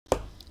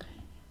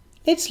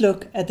Let's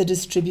look at the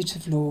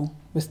distributive law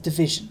with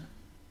division.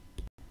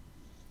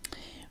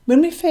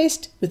 When we're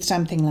faced with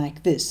something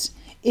like this,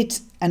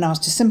 and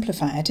asked to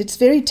simplify it, it's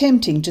very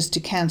tempting just to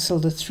cancel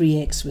the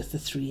 3x with the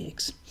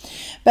 3x.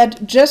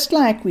 But just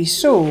like we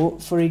saw,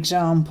 for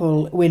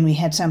example, when we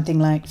had something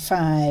like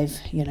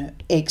 5,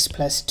 x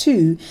plus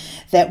 2,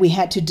 that we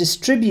had to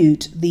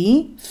distribute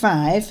the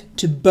 5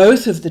 to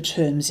both of the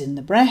terms in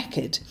the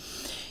bracket,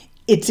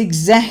 it's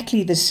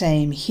exactly the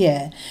same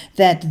here,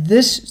 that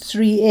this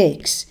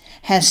 3x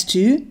has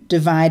to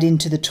divide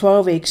into the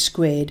 12x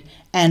squared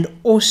and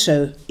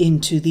also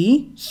into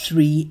the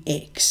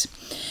 3x.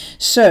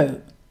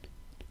 So,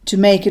 to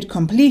make it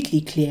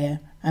completely clear,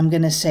 I'm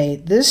going to say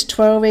this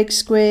 12x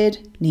squared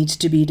needs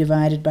to be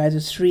divided by the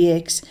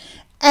 3x,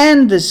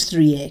 and this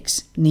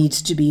 3x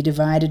needs to be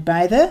divided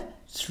by the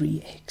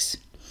 3x.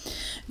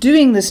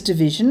 Doing this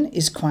division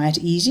is quite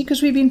easy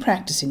because we've been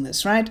practicing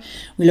this, right?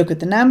 We look at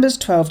the numbers.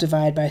 12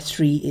 divided by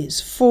 3 is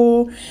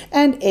 4,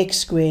 and x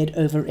squared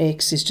over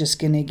x is just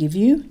going to give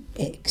you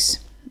x.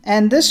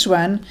 And this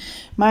one,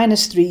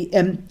 minus 3,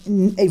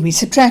 we're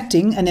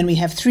subtracting, and then we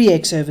have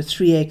 3x over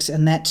 3x,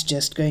 and that's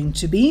just going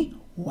to be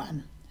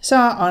 1. So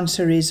our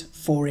answer is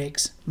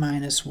 4x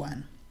minus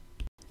 1.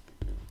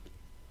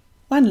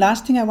 One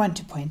last thing I want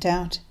to point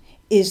out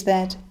is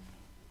that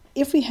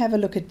if we have a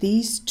look at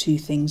these two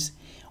things,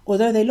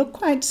 although they look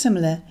quite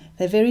similar,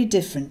 they're very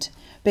different,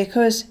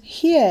 because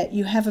here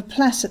you have a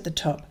plus at the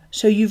top.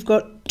 So you've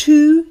got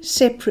two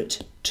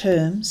separate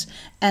terms,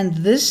 and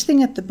this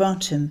thing at the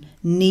bottom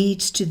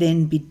needs to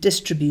then be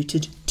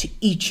distributed to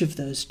each of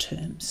those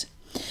terms.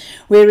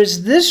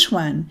 Whereas this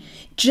one,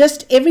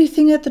 just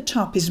everything at the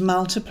top is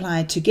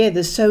multiplied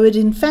together, so it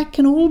in fact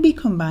can all be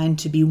combined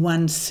to be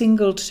one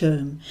single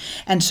term,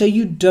 and so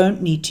you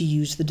don't need to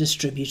use the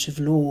distributive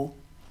law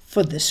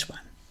for this one.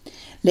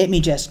 Let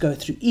me just go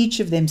through each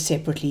of them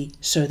separately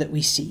so that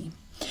we see.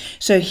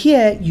 So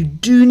here you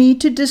do need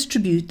to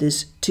distribute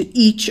this to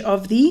each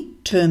of the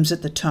terms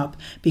at the top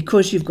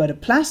because you've got a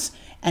plus,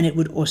 and it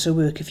would also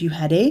work if you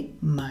had a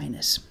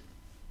minus.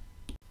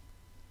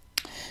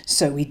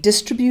 So we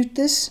distribute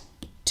this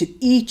to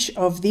each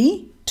of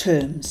the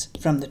terms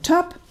from the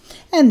top,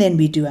 and then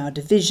we do our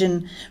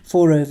division.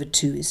 4 over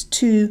 2 is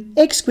 2,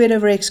 x squared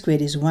over x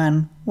squared is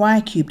 1,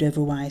 y cubed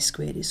over y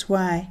squared is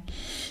y,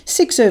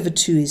 6 over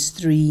 2 is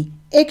 3,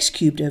 x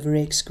cubed over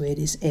x squared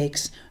is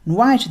x, and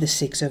y to the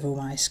 6 over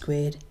y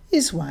squared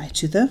is y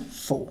to the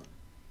 4.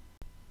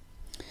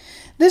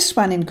 This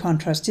one, in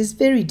contrast, is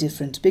very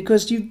different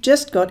because you've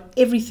just got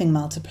everything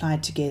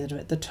multiplied together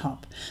at the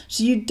top.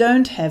 So you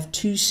don't have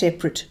two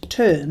separate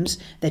terms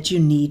that you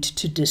need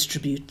to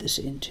distribute this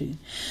into.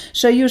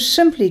 So you're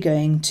simply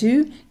going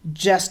to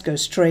just go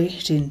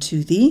straight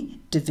into the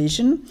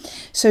division.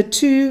 So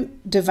 2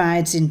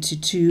 divides into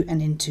 2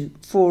 and into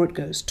 4 it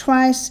goes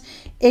twice.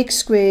 X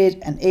squared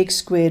and x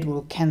squared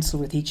will cancel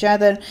with each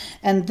other,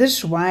 and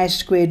this y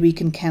squared we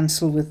can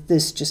cancel with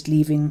this, just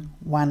leaving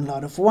one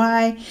lot of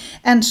y,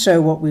 and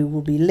so what we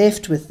will be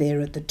left with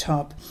there at the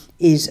top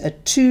is a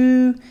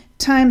 2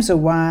 times a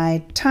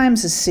y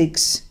times a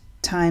 6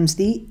 times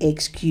the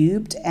x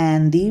cubed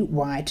and the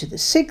y to the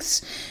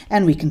 6th,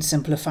 and we can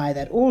simplify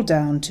that all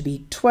down to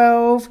be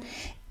 12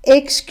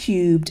 x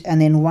cubed and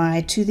then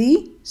y to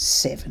the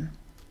 7.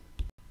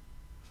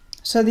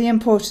 So the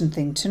important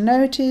thing to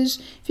note is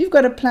if you've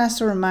got a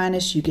plus or a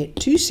minus, you get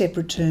two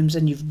separate terms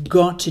and you've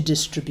got to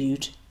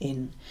distribute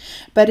in.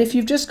 But if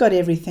you've just got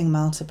everything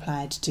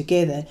multiplied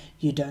together,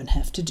 you don't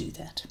have to do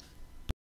that.